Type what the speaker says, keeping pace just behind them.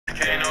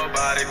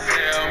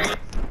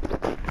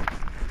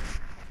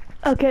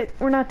Okay,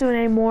 we're not doing it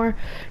anymore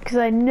because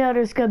I know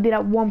there's gonna be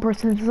that 1%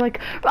 that's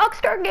like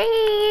Rockstar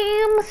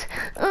Games,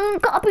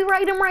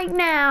 copyright them right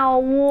now.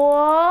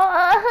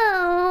 Whoa!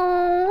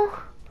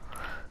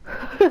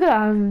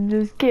 I'm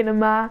just kidding,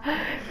 but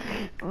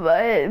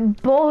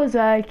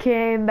Bullseye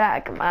came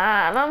back,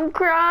 man. I'm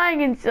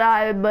crying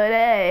inside, but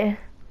hey,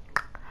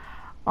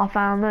 I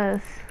found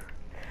this.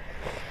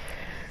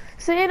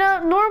 So, you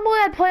know, normally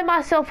I'd play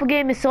myself a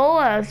game of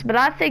solos, but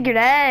I figured,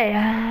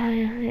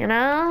 hey, you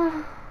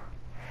know,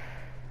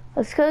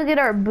 let's go get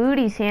our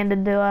booties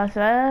handed to us,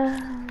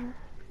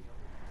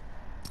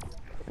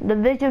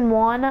 Division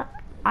 1,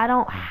 I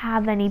don't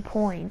have any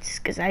points,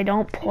 because I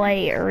don't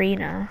play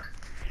Arena.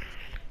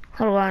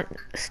 Hold on,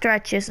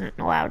 stretch isn't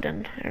allowed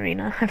in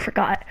Arena, I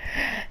forgot.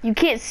 You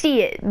can't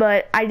see it,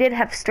 but I did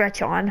have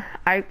stretch on.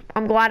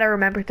 I'm glad I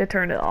remembered to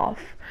turn it off.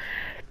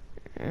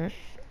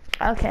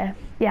 Okay,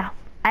 yeah.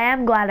 I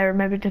am glad I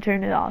remembered to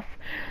turn it off,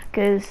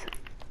 because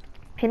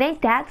it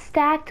ain't that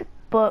stacked,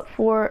 but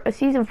for a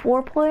Season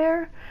 4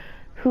 player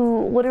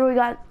who literally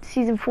got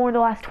Season 4 in the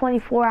last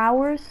 24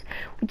 hours,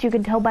 which you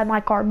can tell by my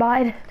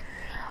carbide,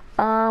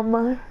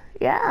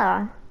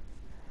 yeah,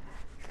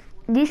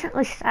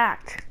 decently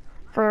stacked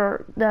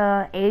for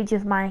the age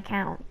of my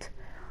account,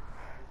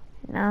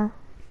 you know?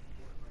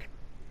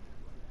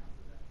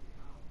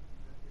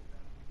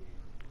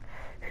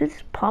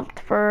 Who's pumped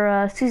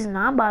for Season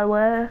 9, by the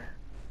way?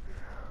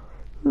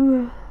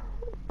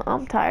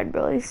 I'm tired,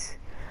 boys.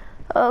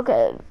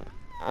 Okay,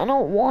 I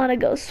don't want to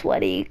go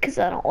sweaty because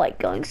I don't like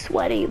going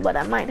sweaty, but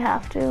I might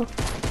have to.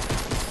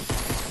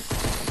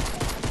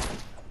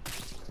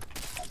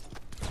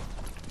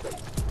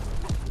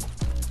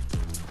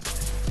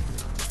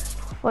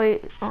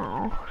 Wait,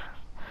 oh.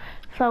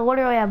 So I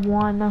literally have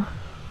one.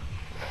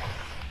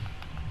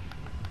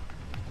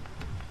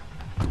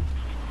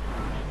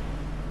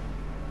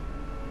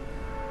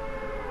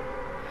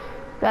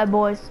 Bad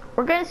boys.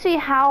 We're gonna see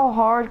how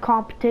hard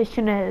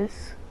competition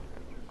is.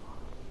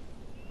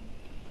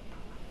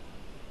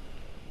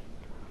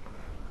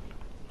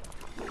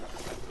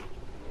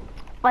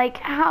 Like,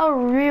 how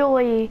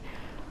really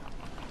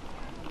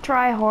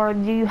try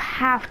hard do you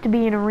have to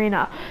be in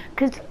Arena?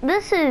 Cause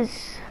this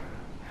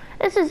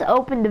is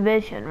open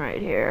division right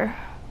here.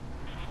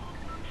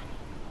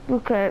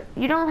 Okay,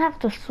 you don't have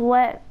to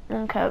sweat.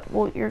 Okay,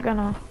 well you're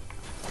gonna.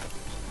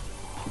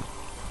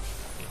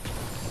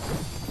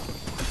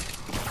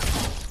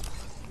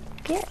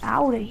 Get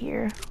out of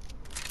here.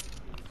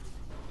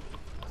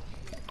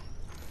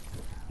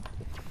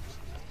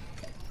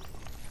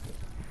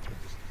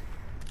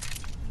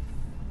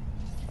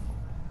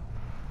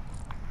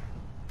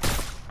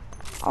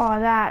 Oh,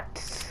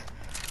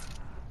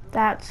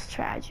 that's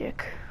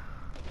tragic.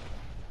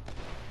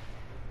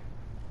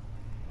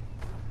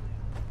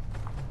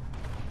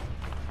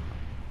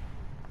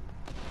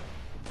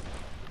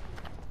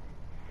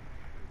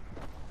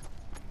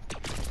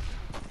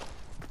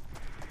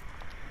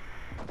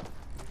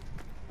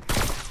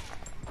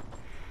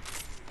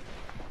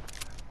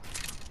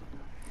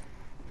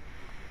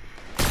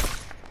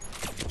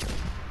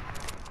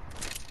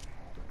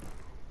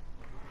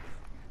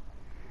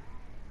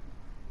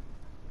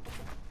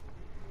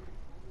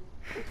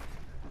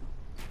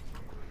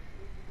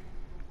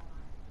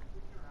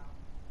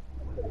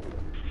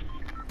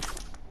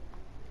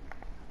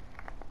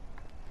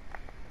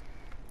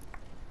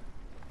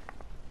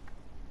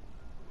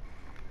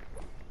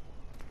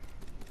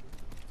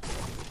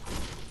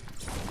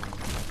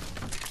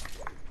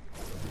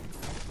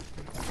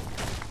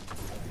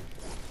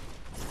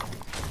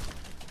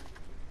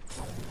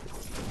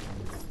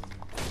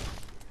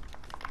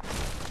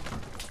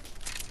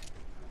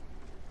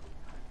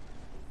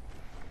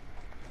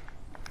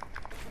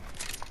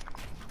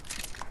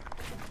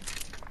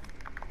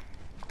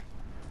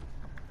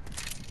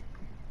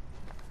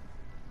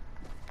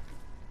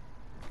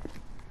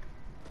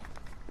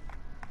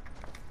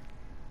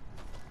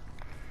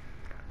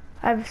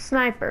 I have a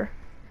sniper.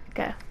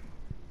 Okay.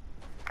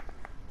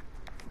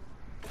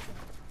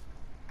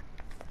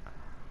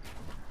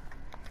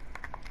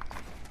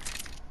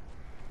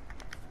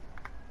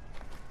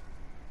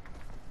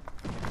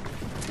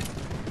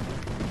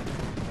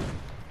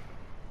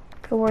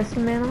 Okay, where's the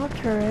man on the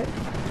turret?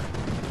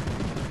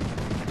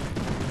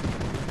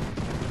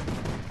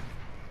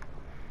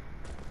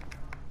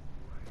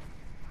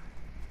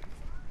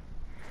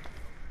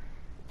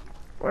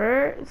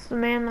 Where is the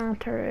man on the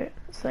turret?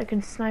 So I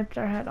can snipe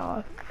their head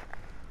off.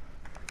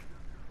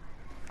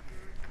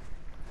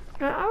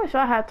 I wish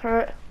I had a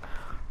turret.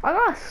 I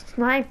got a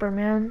sniper,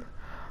 man.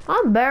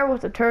 I'm better with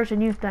the turret than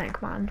you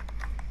think, man.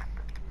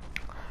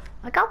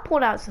 Like, I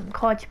pulled out some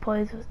clutch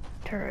plays with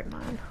the turret,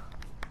 man.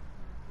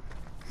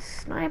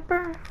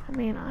 Sniper? I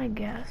mean, I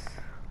guess.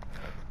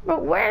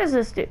 But where's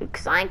this dude?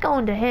 Because I ain't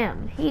going to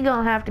him. He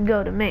gonna have to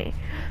go to me.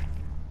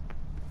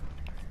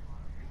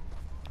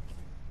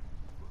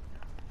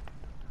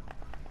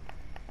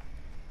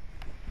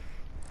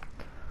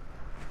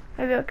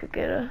 Maybe I could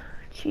get a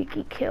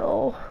cheeky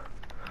kill.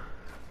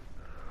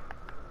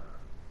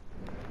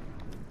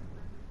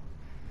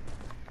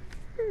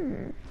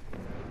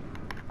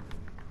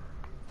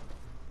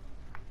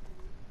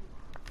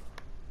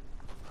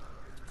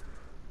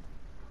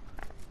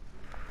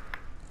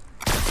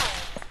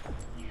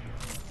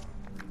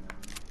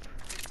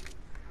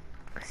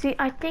 See,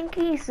 I think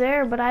he's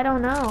there, but I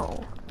don't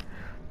know.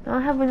 I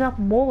don't have enough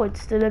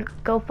bullets to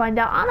go find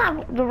out. I don't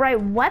have the right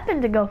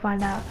weapon to go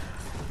find out.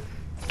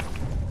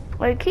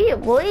 Like, he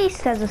at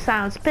least has a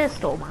silenced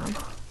pistol, man.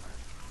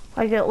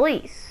 Like, at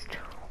least.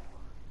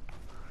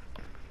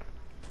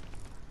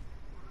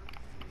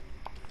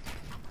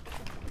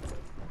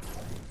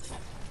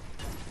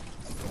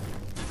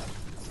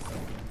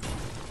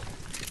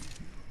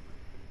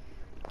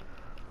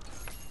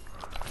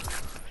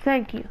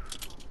 Thank you.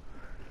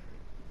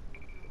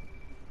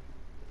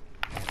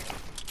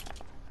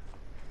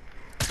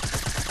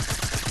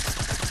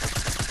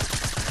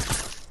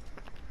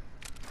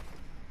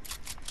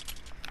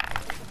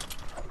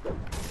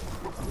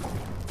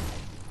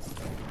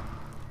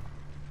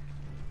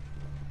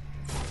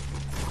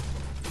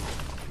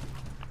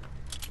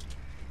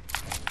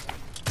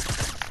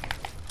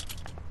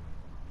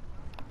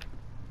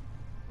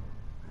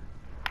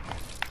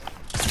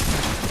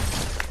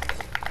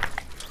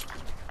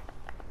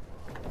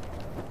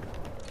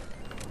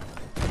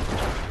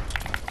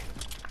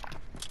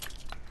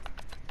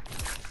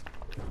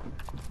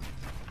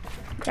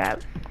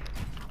 Crap.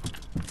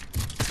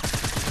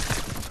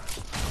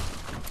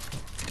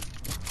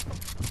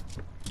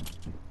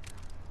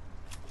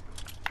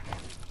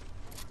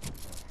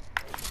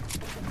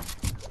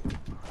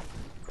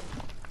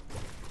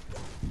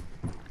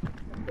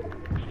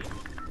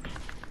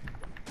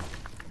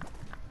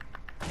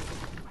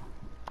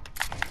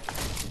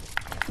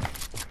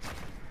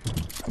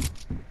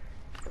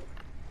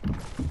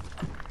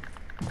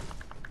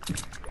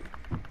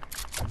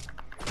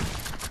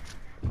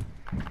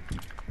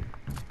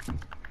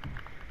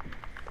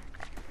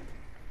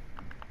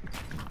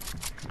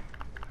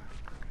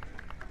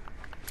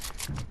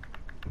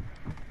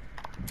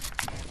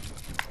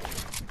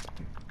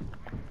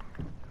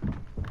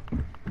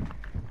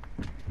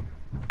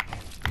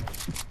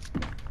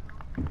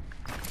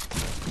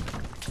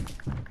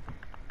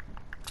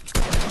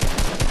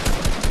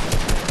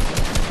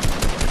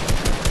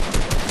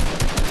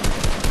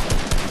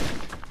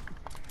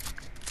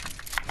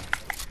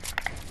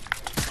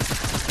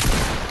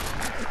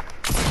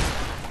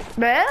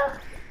 Well,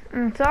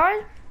 I'm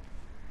sorry.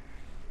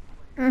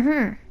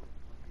 Okay,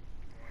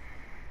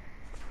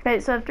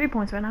 so I have 3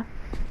 points right now.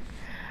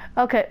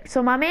 Okay,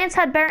 so my man's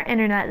had better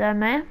internet than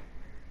me.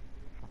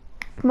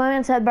 My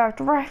man's had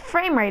better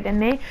frame rate than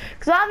me.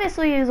 Because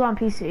obviously he's on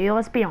PC,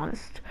 let's be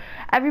honest.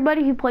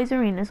 Everybody who plays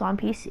Arena is on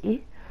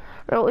PC.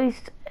 Or at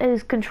least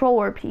is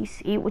controller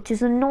PC, which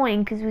is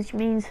annoying, which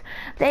means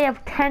they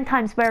have 10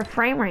 times better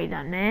frame rate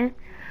than me.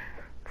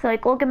 So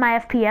like, look at my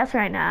FPS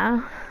right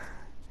now.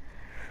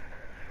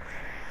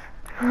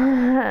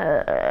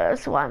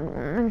 So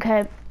I'm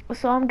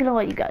gonna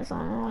let you guys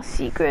know a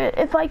secret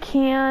if I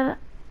can.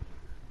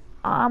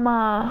 I'm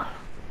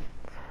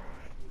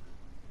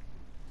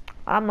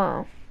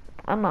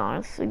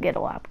honestly get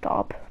a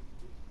laptop.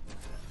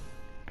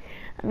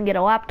 I'm gonna get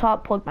a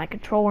laptop, plug my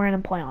controller in,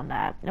 and play on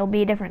that. It'll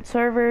be different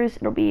servers.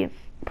 It'll be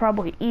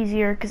probably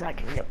easier because I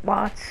can get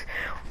bots,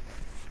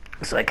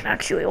 so I can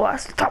actually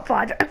last the top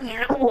 5. You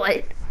know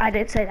what? I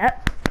did say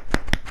that.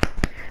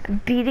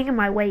 I'm beating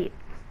my weight.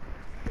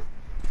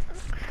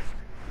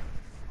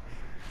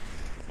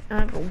 I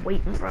have a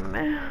weight in front of me.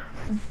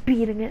 I'm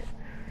beating it.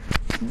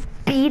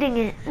 Beating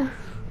it.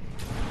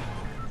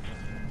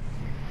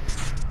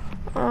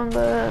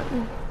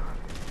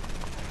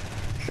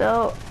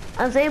 So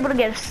I was able to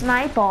get a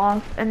snipe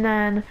off and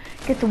then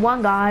get to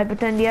one guy, but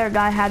then the other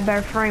guy had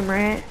better frame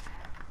rate.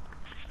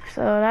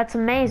 So that's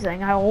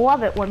amazing. I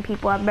love it when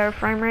people have better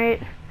frame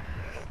rate.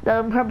 Though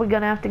I'm probably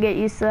gonna have to get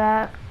used to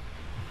that.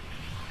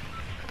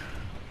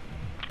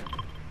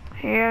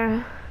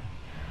 Here.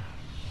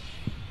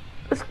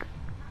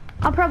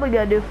 I'm probably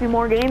gonna do a few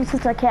more games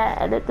since I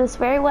can't edit this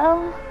very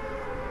well.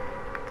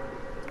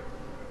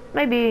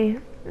 Maybe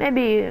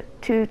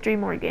 2-3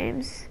 more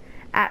games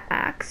at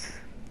max.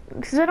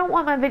 Because I don't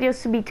want my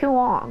videos to be too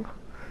long.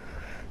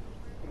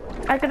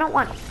 Like, I don't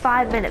want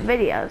 5-minute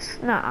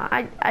videos. No,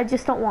 I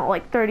just don't want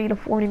like 30 to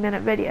 40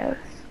 minute videos.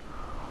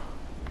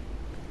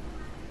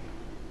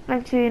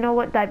 Actually, you know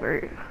what?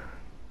 Divert.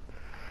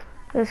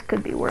 This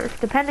could be worth.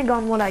 Depending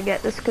on what I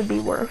get, this could be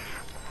worth.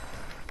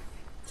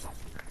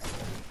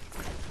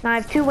 Now I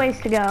have 2 ways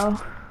to go.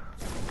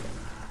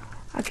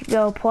 I could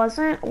go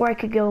Pleasant or I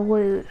could go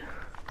Loot.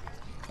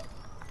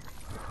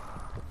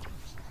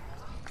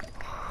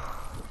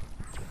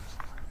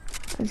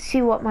 And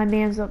see what my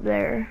man's up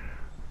there.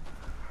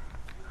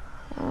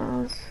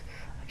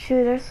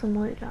 Actually, there's some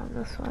loot down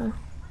this way.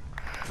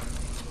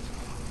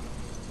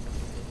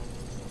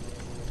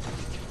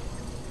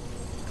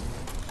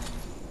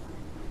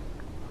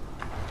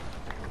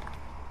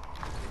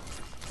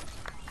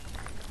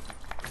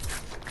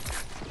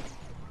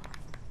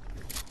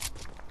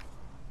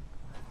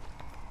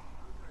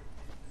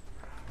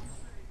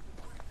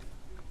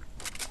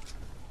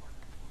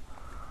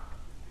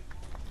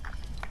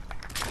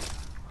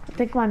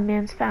 think my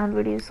man's found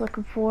what he was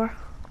looking for.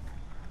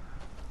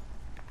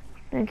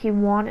 I think he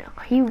wanted,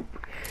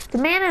 the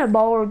man in the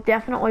ball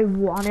definitely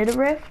wanted a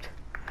rift.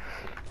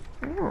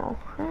 Oh,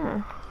 huh.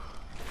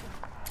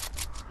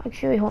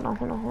 Actually, hold on.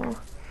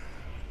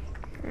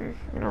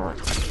 You know what?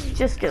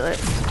 Just do it.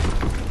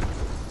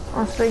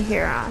 Honestly,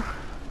 here.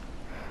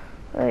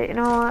 Wait, you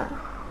know what?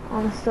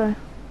 Honestly,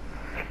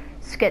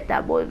 let's get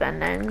that boy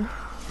bending.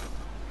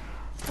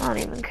 I don't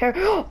even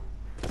care.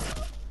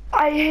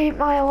 I hate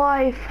my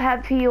life.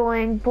 Have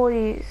healing,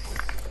 please.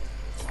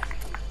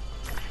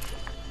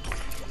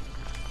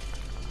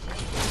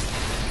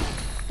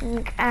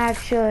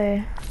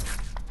 Actually.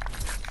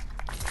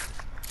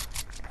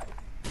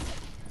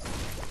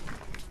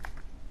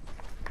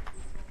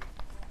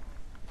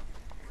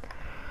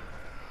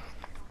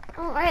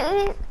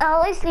 I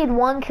at least need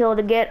one kill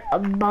to get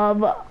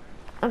above.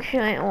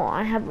 Actually, well,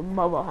 I have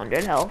above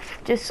 100 health.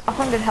 Just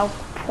 100 health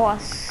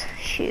plus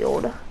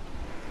shield.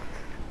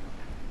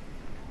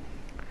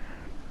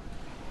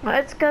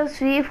 Let's go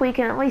see if we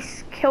can at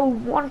least kill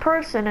one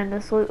person in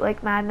this loot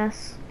like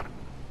madness.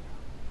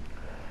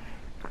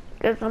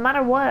 Because no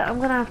matter what, I'm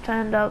gonna have to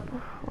end up.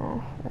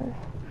 Oh,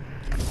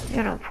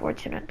 you're an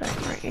unfortunate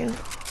type, aren't you?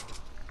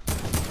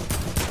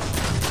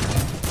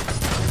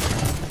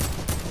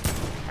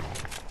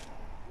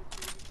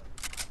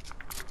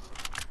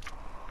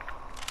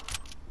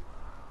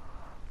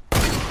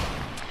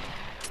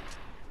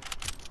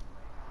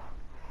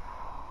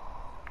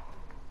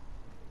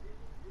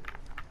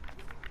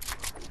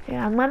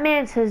 Yeah, my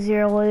man says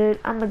 0 loot.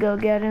 I'm gonna go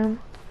get him.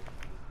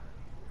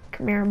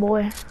 Come here,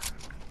 boy.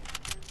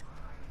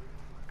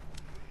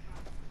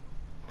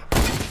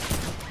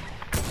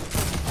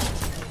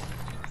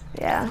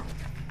 Yeah,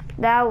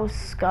 that was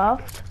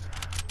scuffed,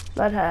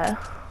 but I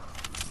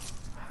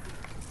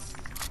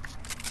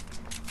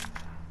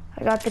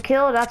got the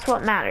kill. That's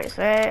what matters,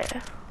 right?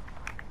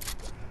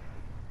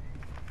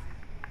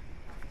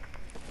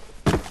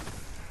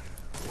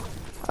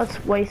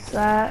 Let's waste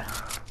that.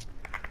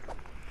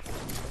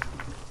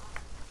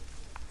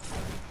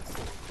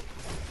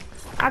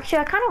 Actually,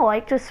 I kind of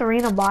like this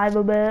arena vibe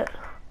a bit.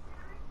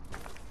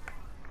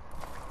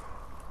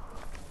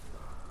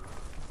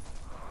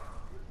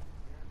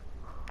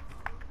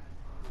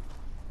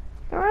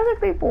 There are other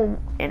people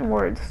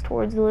inwards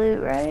towards the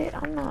loot, right?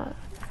 I'm not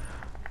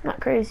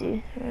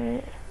crazy,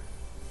 right?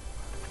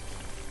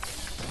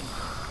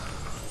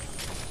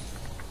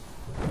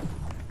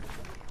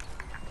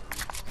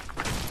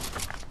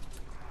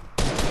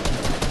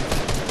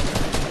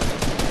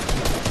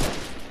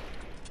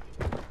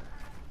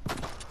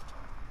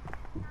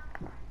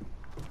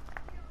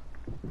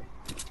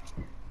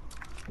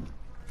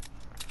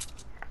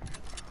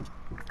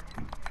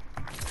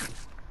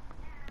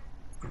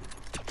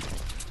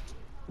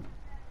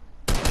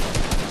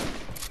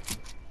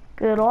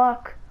 Good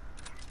luck.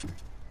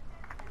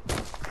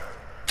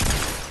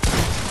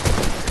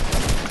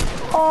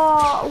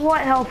 Oh,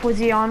 what health was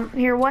he on?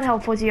 Here, what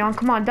health was he on?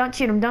 Come on, don't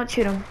shoot him, don't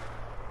shoot him.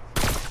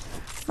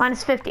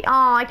 Minus 50.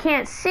 Oh, I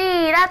can't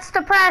see. That's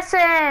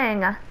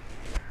depressing.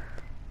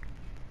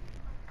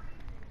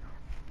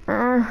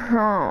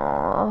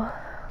 Oh.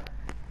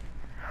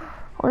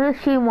 Only a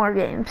few more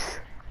games.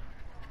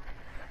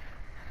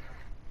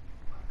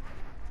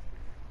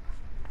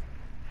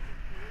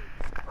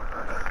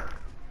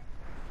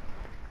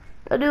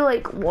 I'll do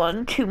like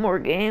 1-2 more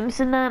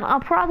games, and then I'll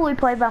probably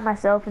play by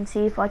myself and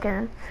see if I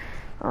can.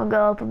 I'll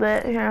go up a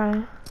bit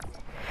here.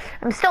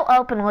 I'm still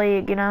open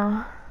league, you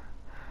know.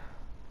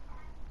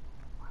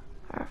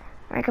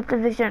 Rank up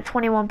division at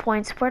 21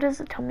 points. Where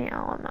does it tell me?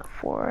 Oh, I'm at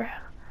 4.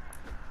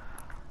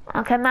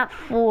 Okay, I'm at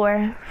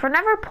 4. For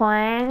never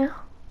playing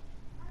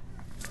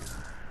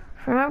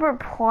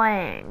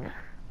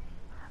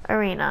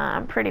arena,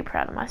 I'm pretty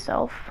proud of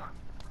myself.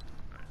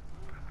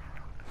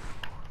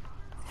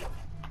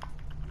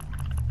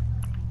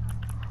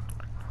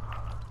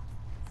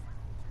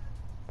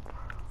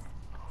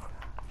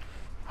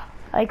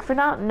 Like, for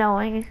not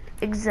knowing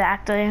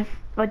exactly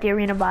what the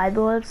arena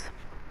vibe is,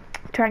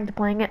 trying to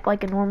playing it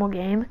like a normal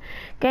game,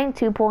 getting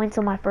 2 points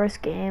on my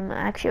first game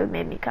actually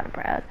made me kind of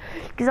proud.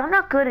 Because I'm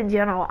not good in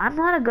general. I'm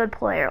not a good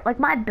player. Like,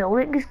 my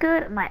building is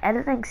good, my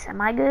editing's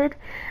semi-good,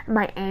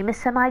 my aim is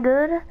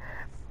semi-good.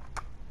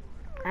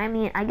 I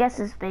mean, I guess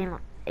it's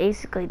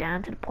basically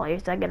down to the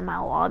players that get in my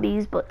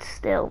lobbies, but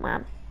still,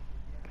 man.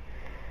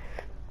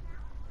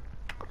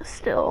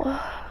 Still.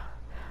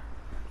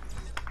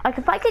 Like,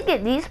 if I could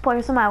get these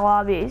players in my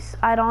lobbies,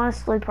 I'd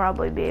honestly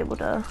probably be able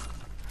to.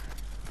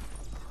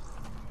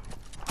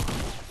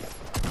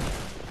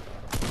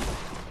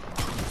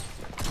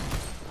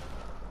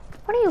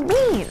 What do you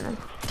mean?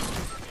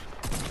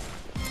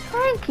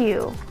 Thank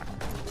you.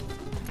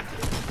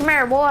 Come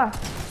here, boy.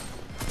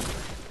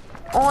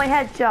 Only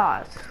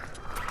headshots.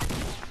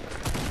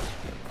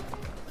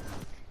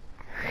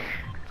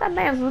 That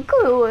man's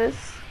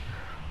clueless.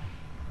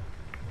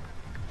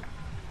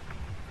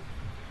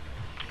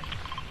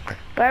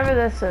 Whatever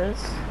this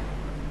is.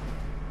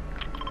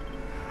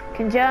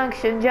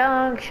 Conjunction,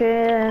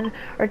 junction.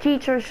 Our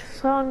teacher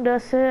sung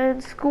us in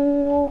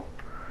school.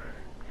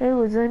 It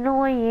was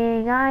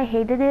annoying. I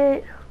hated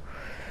it.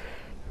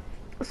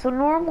 So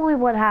normally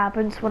what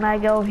happens when I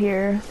go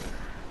here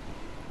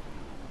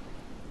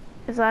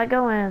is I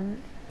go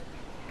in,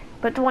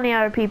 but 20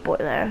 other people are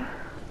there.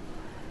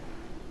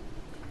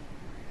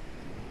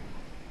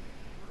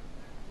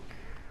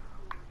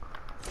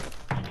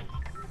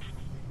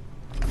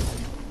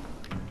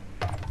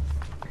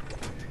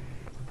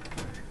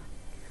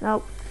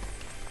 Nope.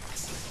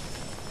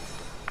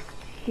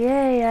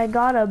 Yay, I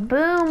got a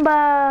boom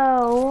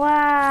bow.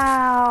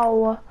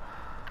 Wow.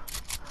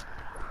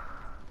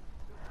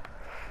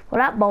 Well,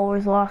 that bow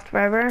was lost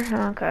forever.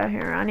 Okay,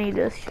 here, I need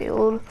this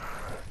shield.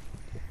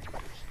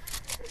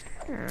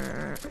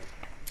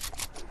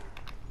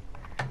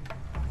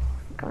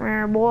 Come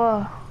here,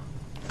 boy.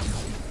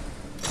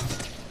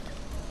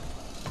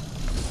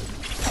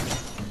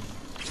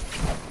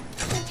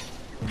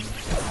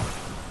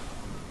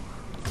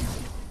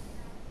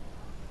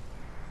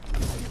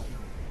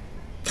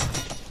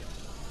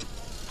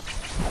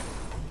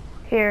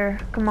 Here,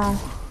 come on.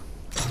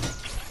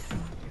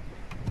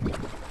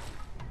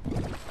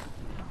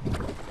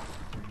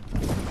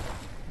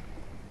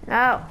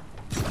 No.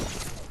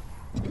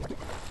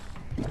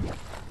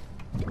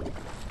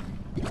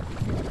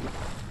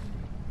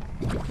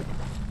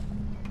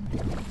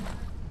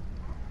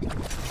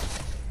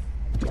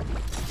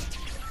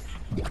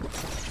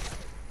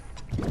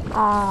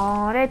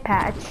 Aw, they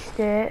patched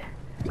it.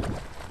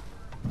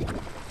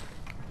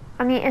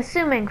 I mean,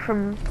 assuming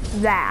from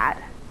that,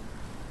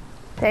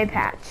 they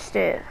patched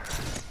it.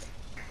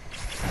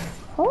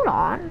 Hold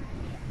on.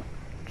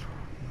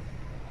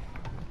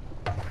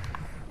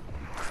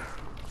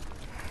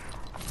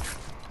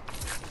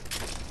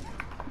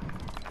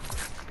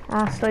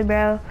 Honestly,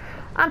 bro,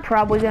 I'm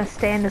probably gonna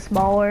stay in this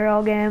baller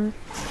all game.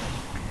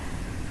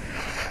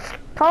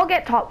 I'll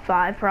get top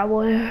 5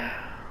 probably.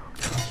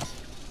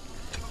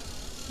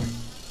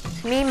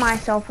 It's me,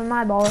 myself, and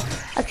my baller.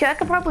 Actually, I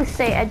could probably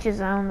stay edge of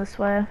zone this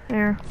way.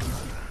 Here,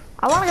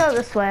 I want to go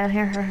this way.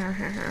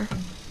 Here.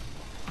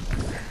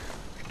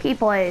 Key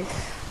plays.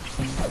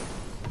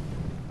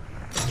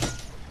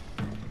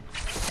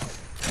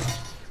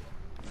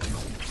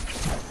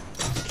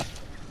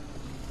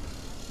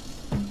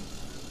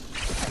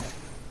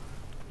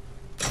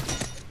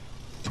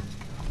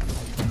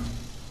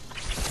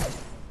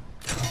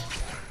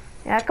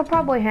 Yeah, I could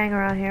probably hang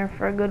around here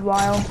for a good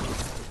while.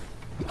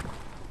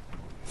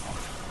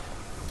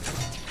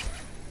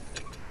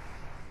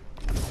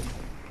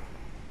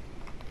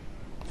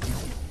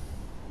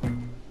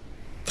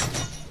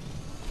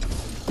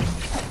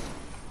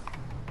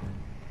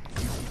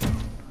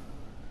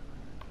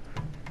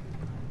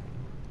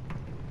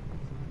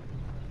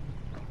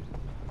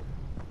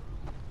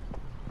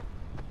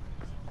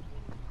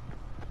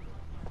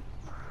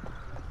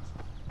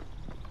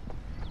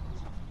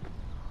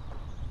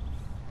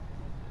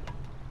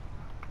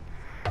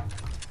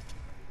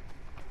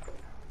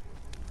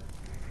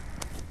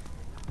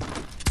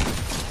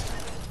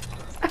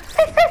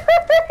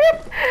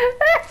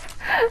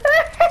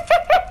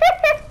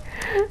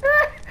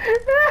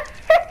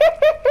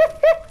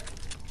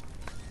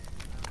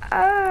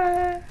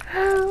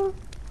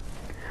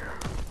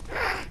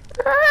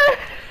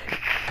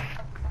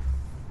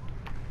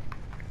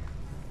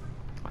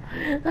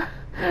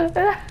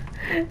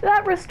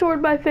 That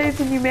restored my faith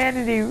in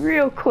humanity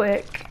real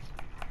quick.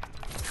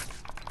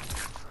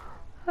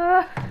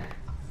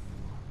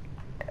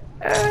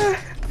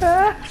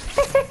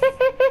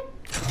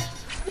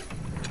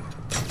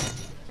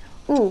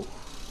 Ooh,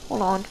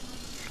 hold on.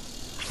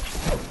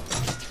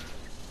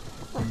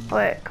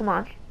 Wait, come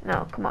on.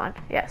 No, come on.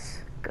 Yes,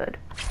 good.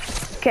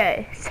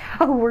 Okay,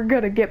 so we're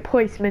gonna get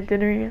placement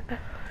in here.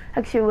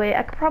 Actually, wait,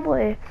 I could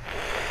probably...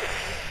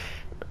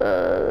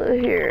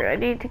 here, I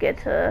need to get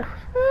to...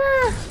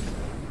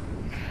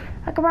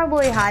 I could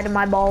probably hide in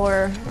my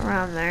baller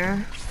around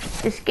there.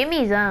 Just give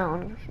me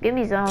zone. Give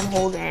me zone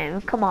whole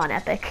game. Come on,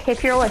 Epic.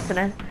 If you're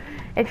listening.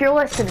 If you're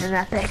listening,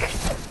 Epic.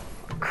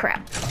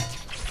 Crap.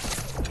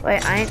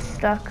 Wait, I ain't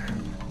stuck.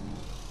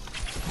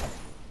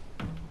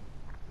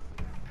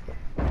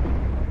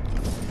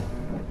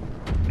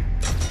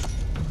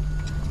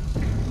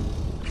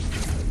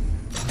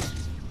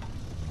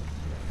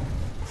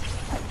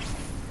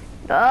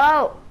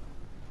 Oh!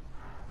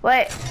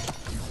 Wait.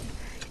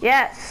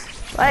 Yes.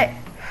 Wait.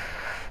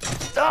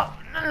 Oh,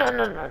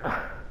 no.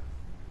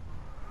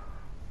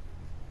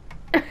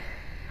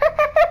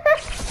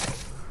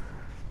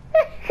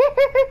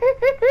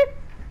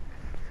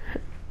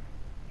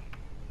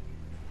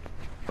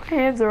 My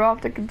hands are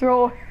off the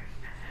controller.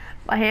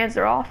 My hands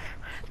are off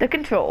the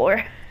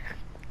controller.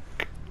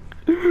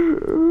 What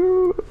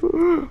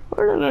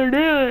am I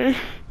doing?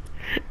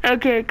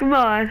 Okay, come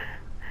on.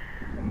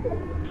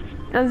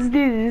 Let's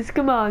do this.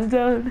 Come on,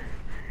 zone.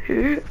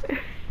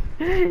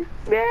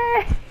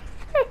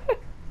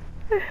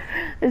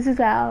 This is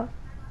how.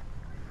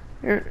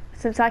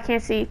 Since I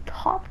can't see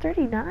top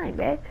 39,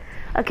 man.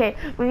 Okay,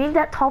 we need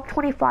that top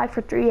 25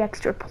 for 3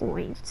 extra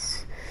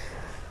points.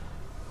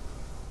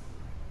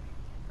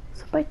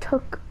 Somebody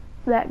took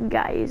that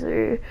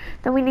geyser.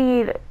 Then we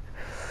need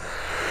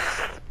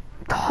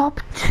top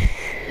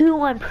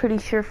 2, I'm pretty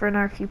sure, for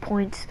another few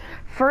points.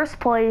 First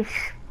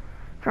place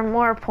for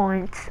more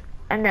points,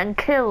 and then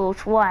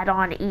kills will add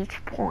on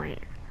each point.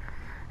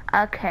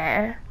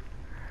 Okay.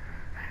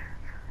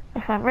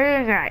 If I'm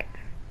reading right.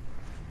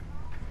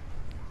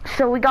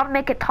 So we gotta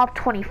make it top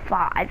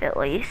 25 at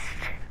least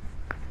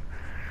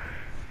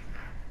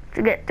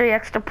to get 3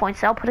 extra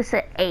points. That'll put us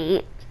at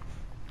 8.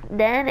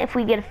 Then if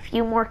we get a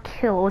few more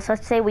kills,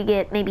 let's say we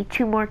get maybe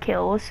 2 more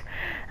kills,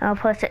 that'll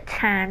put us at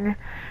 10.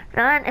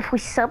 Then if we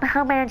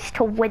somehow manage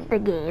to win the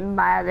game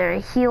by either a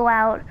heal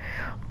out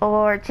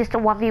or just a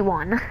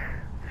 1v1,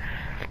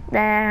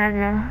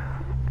 then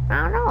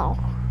I don't know.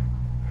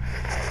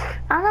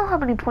 I don't know how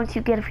many points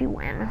you get if you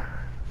win.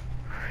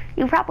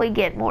 You probably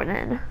get more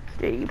than,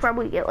 you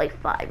probably get like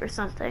 5 or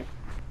something.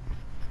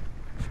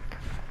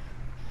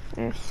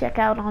 Let's check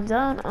out on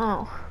zone.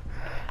 Oh,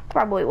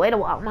 probably wait a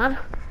while, man.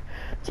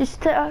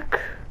 Just check.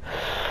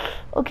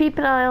 I'll keep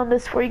an eye on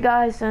this for you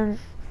guys, and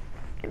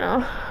you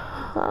know,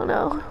 I don't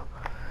know.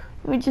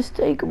 Let me just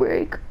take a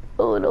break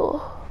a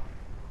little.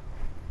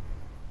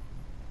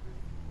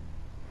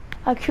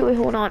 Actually,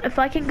 hold on. If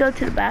I can go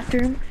to the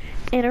bathroom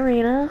in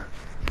arena,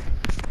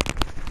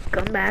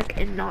 come back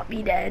and not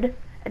be dead,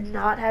 and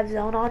not have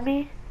zone on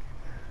me,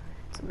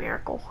 it's a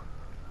miracle.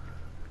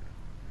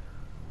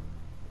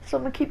 So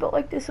I'm gonna keep it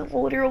like this and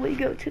literally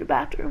go to the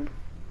bathroom.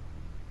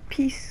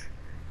 Peace.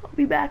 I'll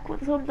be back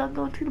once I'm done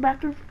going to the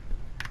bathroom.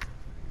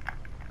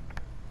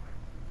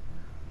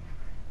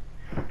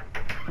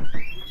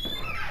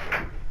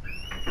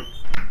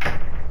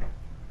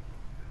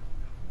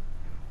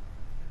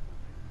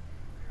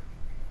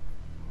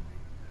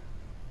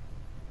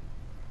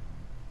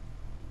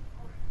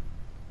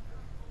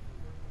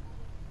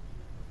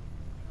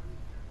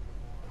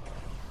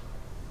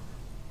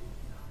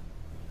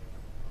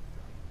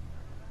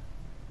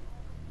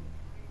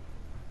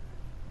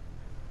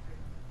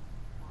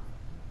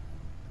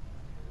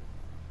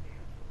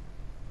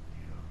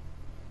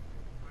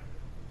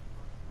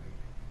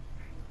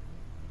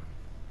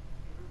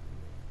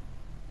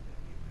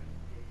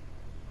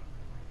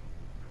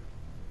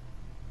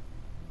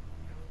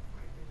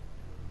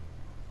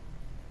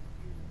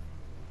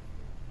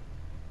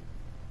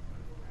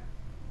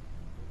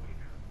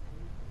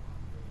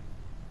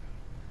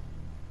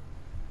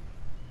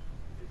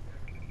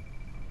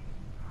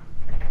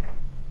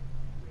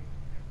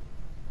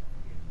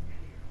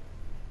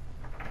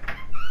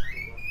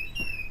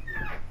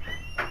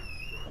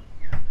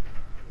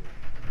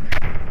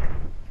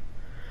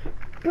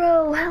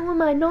 Bro, how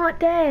am I not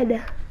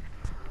dead?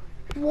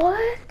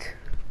 What?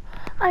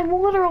 I'm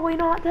literally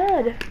not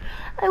dead.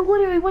 I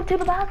literally went to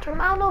the bathroom.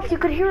 I don't know if you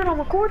could hear it on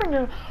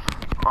recording.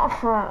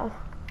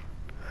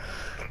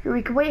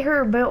 We could wait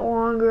here a bit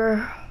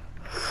longer.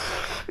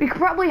 We could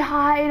probably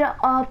hide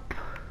up.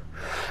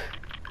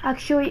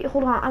 Actually,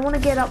 hold on. I want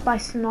to get up by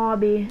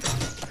Snobby.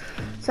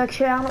 So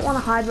actually, I don't want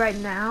to hide right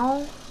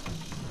now.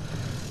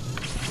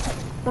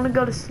 I want to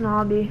go to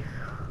Snobby.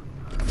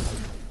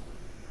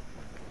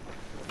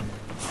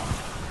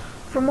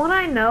 From what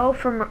I know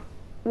from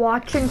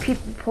watching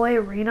people play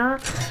Arena,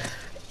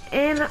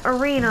 in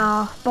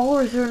Arena,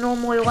 ballers are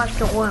normally left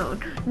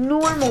alone.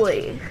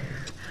 Normally.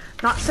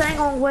 Not saying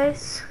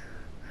always.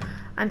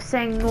 I'm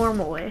saying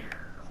normally.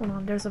 Hold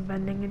on, there's a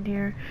vending in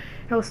here.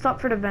 Here, we'll stop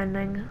for the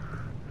vending.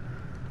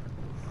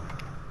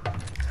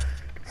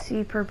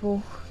 See,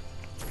 purple.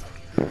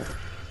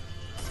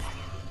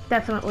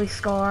 Definitely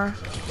Scar.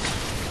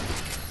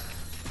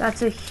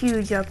 That's a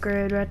huge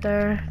upgrade right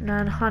there. And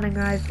then hunting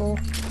rifle.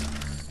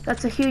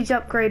 That's a huge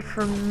upgrade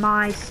for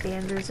my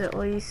standards, at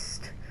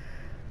least.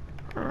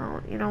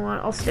 Oh, you know what?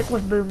 I'll stick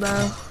with Boom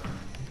Bow.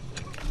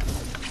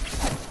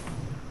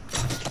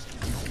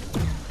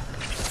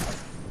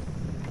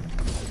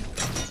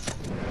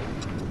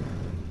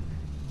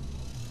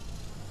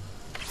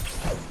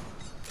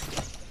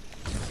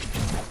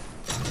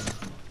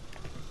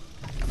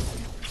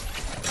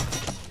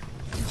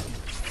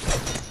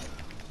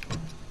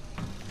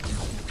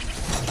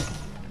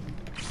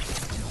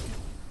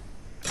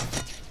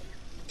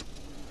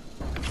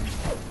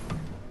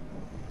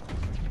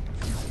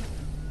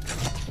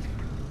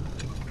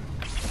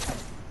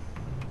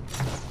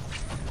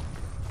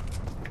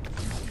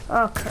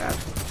 Oh crap.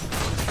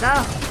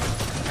 No!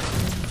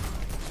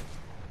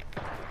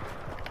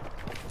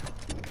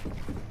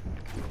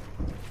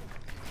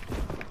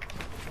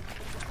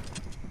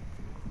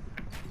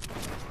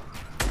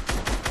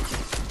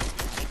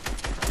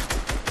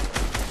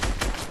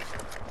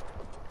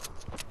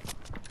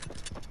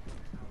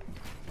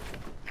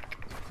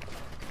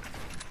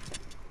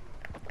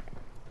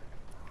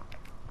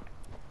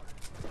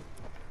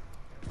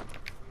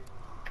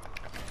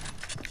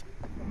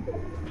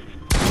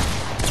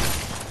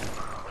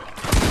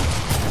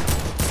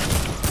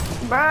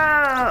 Bro,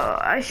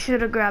 I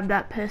should have grabbed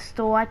that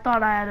pistol. I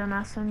thought I had an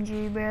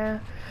SMG, bro.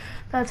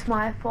 That's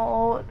my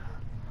fault.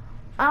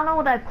 I don't know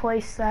what I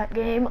placed that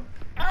game.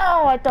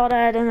 Oh, I thought I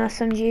had an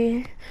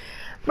SMG.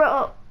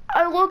 Bro,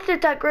 I looked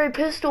at that gray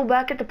pistol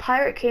back at the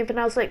pirate camp and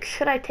I was like,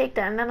 should I take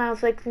that? And then I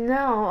was like,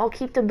 no, I'll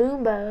keep the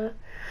boom bow.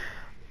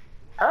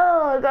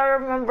 Oh, I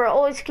gotta remember,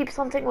 always keep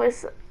something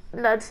with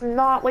that's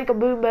not like a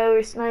boom bow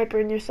or sniper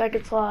in your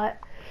second slot.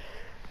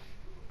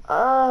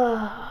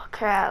 Oh,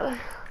 crap.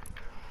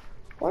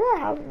 What do I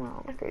have in my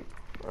record?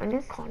 A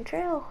new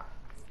contrail?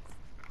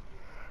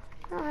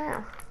 Oh,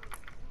 yeah.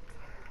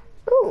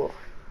 Ooh,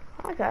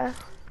 okay.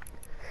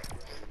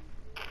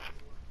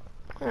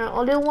 Yeah,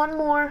 I'll do one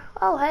more.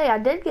 Oh, hey, I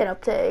did get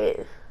up to 8.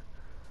 Did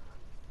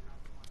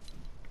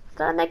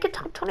I make it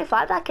top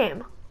 25 that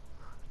game?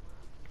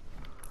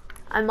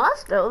 I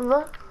must have.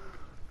 I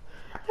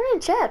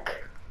didn't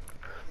check.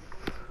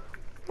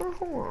 Oh,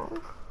 hold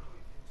on.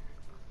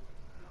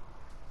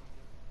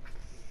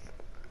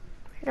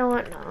 You know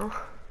what? No.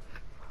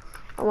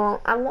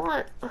 I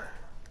want.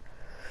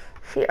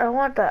 See, I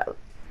want that.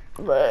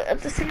 But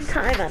at the same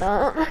time, I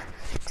don't.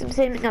 I'm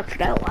saving up for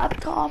that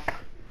laptop.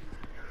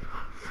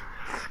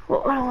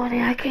 What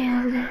money I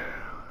can.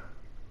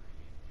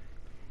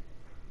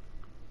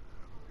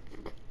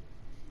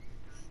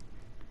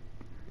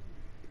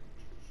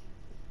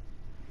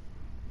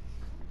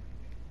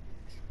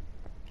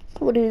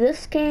 We'll do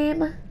this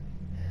game.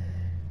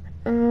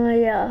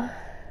 Yeah.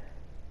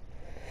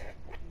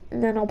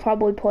 And then I'll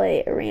probably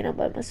play Arena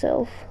by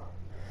myself.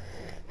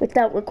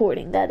 Without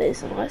recording, that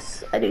is,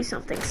 unless I do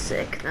something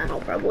sick. Then I'll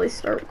probably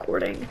start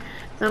recording.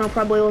 Then I'll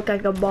probably look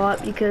like a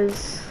bot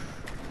because...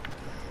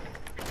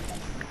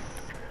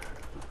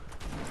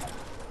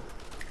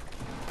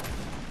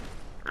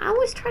 I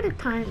always try to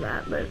time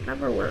that, but it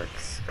never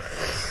works.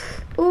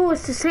 Ooh,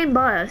 it's the same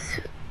bus.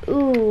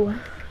 Ooh.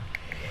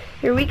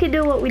 Here, we can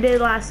do what we did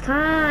last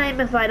time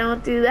if I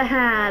don't do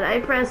that. I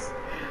pressed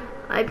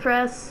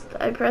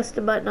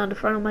the button on the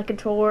front of my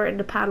controller and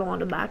the paddle on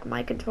the back of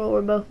my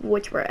controller, both of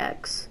which were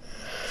X.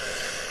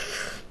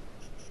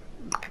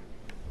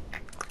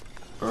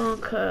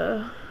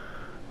 Okay.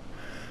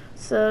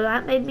 So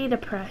that made me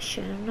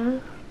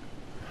depression.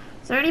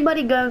 Is there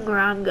anybody going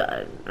around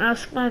good?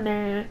 Ask my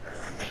name.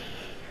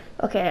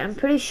 Okay, I'm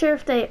pretty sure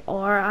if they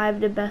are, I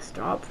have the best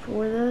drop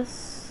for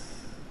this.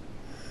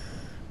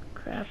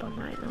 Crap, I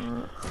might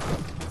not.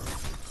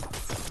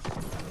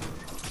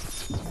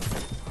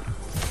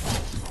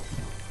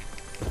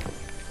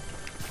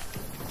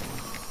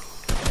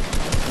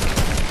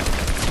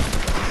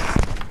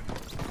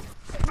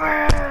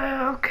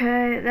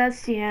 Okay,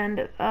 that's the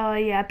end.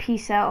 Yeah,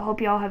 peace out.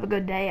 Hope y'all have a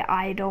good day.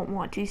 I don't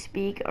want to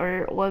speak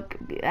or look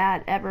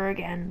at ever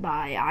again.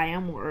 Bye. I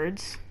am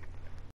words.